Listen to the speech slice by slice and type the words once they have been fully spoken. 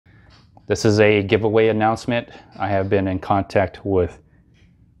This is a giveaway announcement. I have been in contact with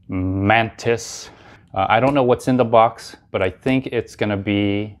Mantis. I don't know what's in the box, but I think it's gonna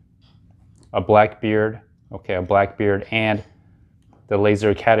be a Blackbeard. Okay, a Blackbeard and the Laser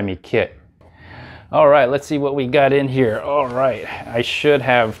Academy kit. All right, let's see what we got in here. All right, I should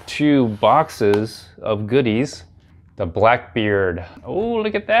have 2 boxes of goodies. The Blackbeard. Oh,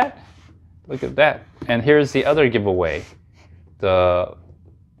 look at that. Look at that. And here's the other giveaway. The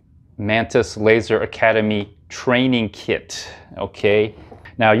Mantis Laser Academy training kit. Okay.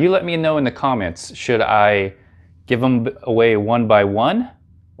 Now you let me know in the comments, should I give them away one by one,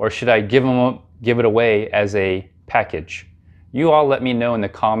 or should I give it away as a package? You all let me know in the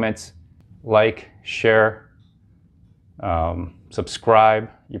comments. Like, share, subscribe.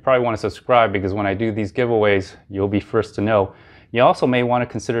 You probably want to subscribe because when I do these giveaways, you'll be first to know. You also may want to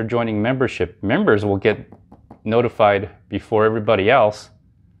consider joining membership. Members will get notified before everybody else.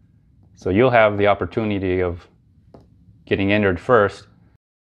 So you'll have the opportunity of getting entered first.